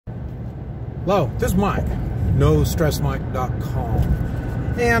Hello, this is Mike,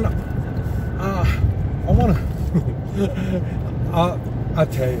 NoStressMike.com, and I want to, I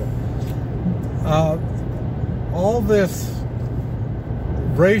tell you, all this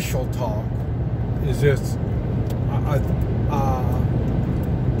racial talk is just,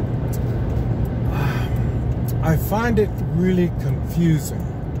 I find it really confusing.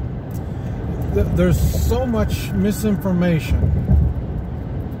 There's so much misinformation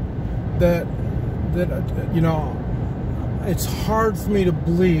that you know, it's hard for me to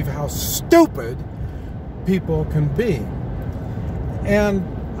believe how stupid people can be. And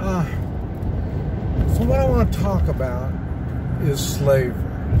so what I want to talk about is slavery.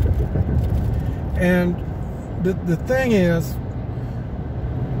 And the thing is,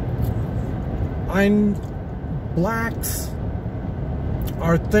 blacks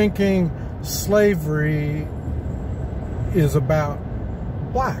are thinking slavery is about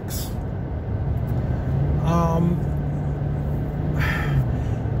blacks.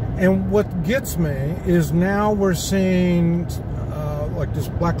 And what gets me is now we're seeing like this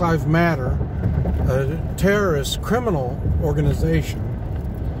Black Lives Matter, a terrorist criminal organization,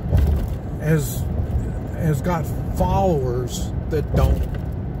 has got followers that don't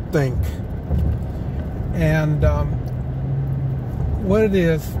think. And what it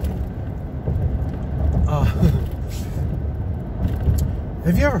is,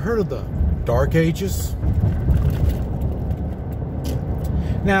 have you ever heard of the Dark Ages?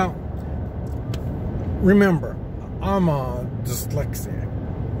 Now, remember, I'm a dyslexic,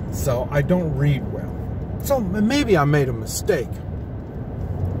 so I don't read well. So maybe I made a mistake.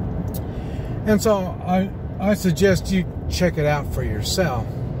 And so I suggest you check it out for yourself.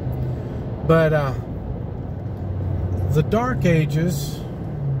 But the Dark Ages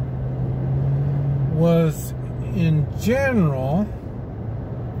was, in general,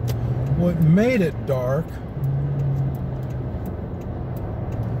 what made it dark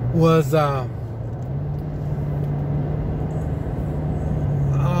was that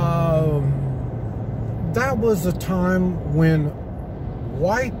was a time when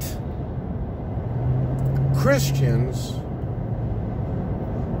white Christians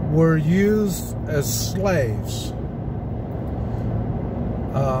were used as slaves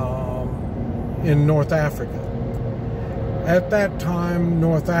in North Africa. At that time,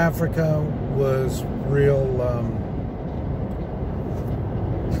 North Africa was real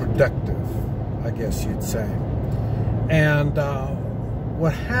productive, I guess you'd say. And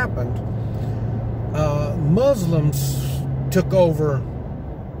what happened, Muslims took over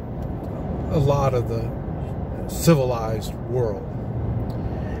a lot of the civilized world.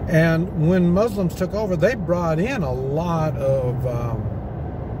 And when Muslims took over, they brought in a lot of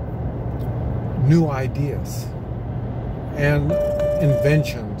new ideas and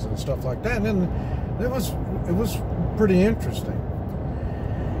inventions and stuff like that. And it was pretty interesting.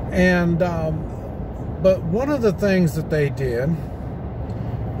 And but one of the things that they did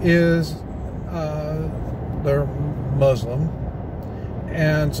is they're Muslim,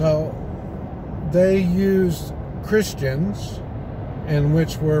 and so they used Christians, and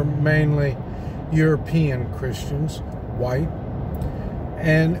which were mainly European Christians, white,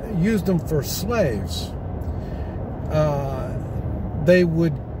 and used them for slaves. They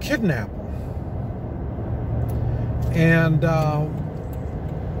would kidnap them, and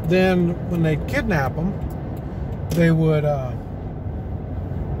then when they kidnap them, they would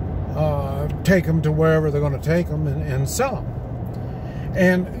take them to wherever they're going to take them and sell them.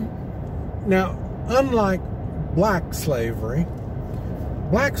 And now, unlike black slavery,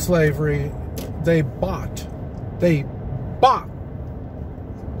 they bought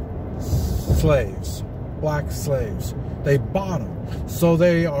slaves, black slaves. They bought them, so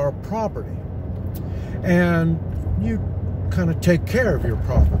they are property, and you kind of take care of your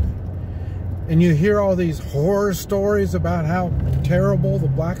property. And you hear all these horror stories about how terrible the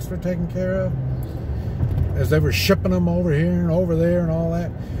blacks were taken care of, as they were shipping them over here and over there and all that.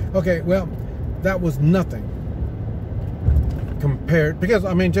 Okay, well, that was nothing compared, because,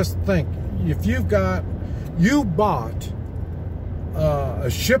 I mean, just think, if you bought a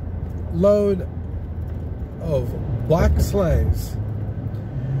shipload of black slaves,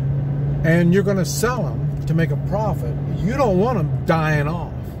 and you're going to sell them to make a profit, you don't want them dying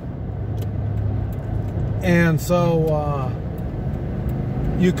off. And so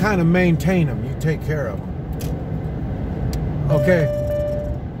you kind of maintain them, you take care of them. Okay,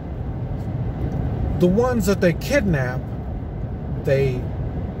 the ones that they kidnap, they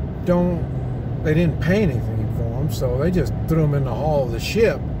didn't pay anything for them, so they just threw them in the hull of the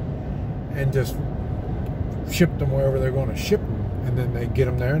ship and just shipped them wherever they're going to ship them. and then they get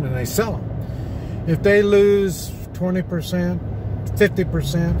them there, and then they sell them. If they lose 20%,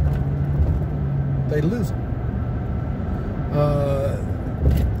 50%, they lose them.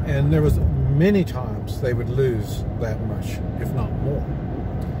 And there was many times they would lose that much, if not more.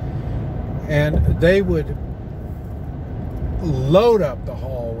 And they would load up the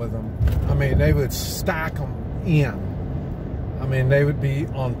hall with them. I mean, they would stack them in. I mean, they would be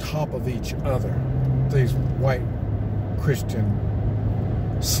on top of each other, these white Christian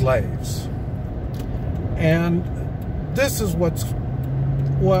slaves. And this is what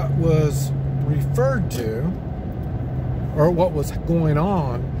was referred to, or what was going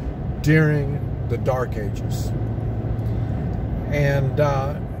on during the Dark Ages. And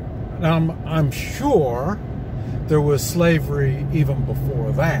I'm sure there was slavery even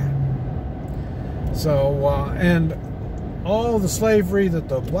before that. So, and all the slavery that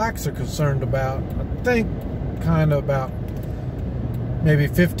the blacks are concerned about, I think kind of about maybe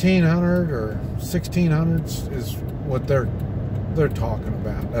 1500 or 1600s is what they're talking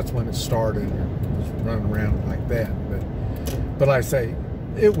about. That's when it started. It was running around like that. But like I say,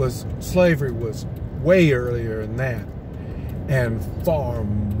 slavery was way earlier than that, and far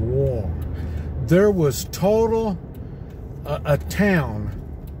more. There was a town,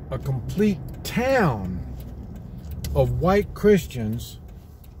 a complete town of white Christians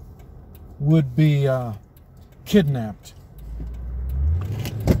would be kidnapped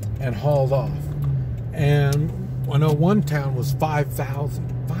and hauled off. And I know one town was 5,000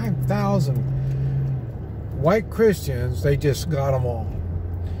 white Christians. They just got them all.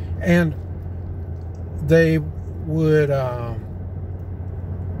 And they would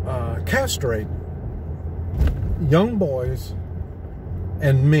castrate young boys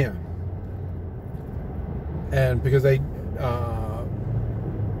and men. And because they, I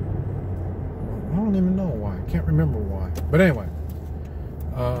don't even know why. I can't remember why. But anyway,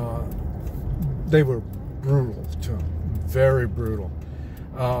 they were brutal to them. Very brutal.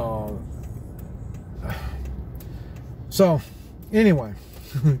 So, anyway,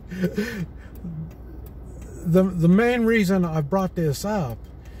 the main reason I brought this up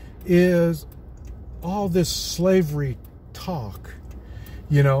is all this slavery talk,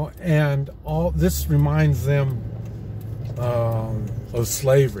 you know, and all this reminds them of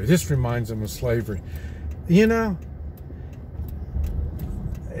slavery. This reminds them of slavery. You know,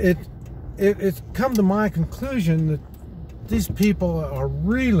 it's come to my conclusion that these people are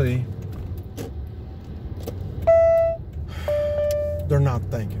really, they're not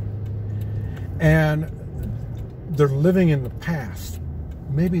thinking. And they're living in the past.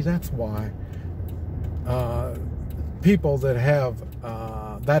 Maybe that's why people that have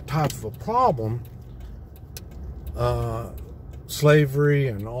that type of a problem, slavery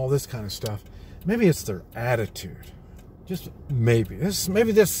and all this kind of stuff, maybe it's their attitude. Just maybe.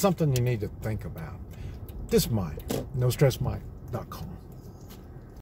 Maybe this is something you need to think about. This might. NoStressMike.com.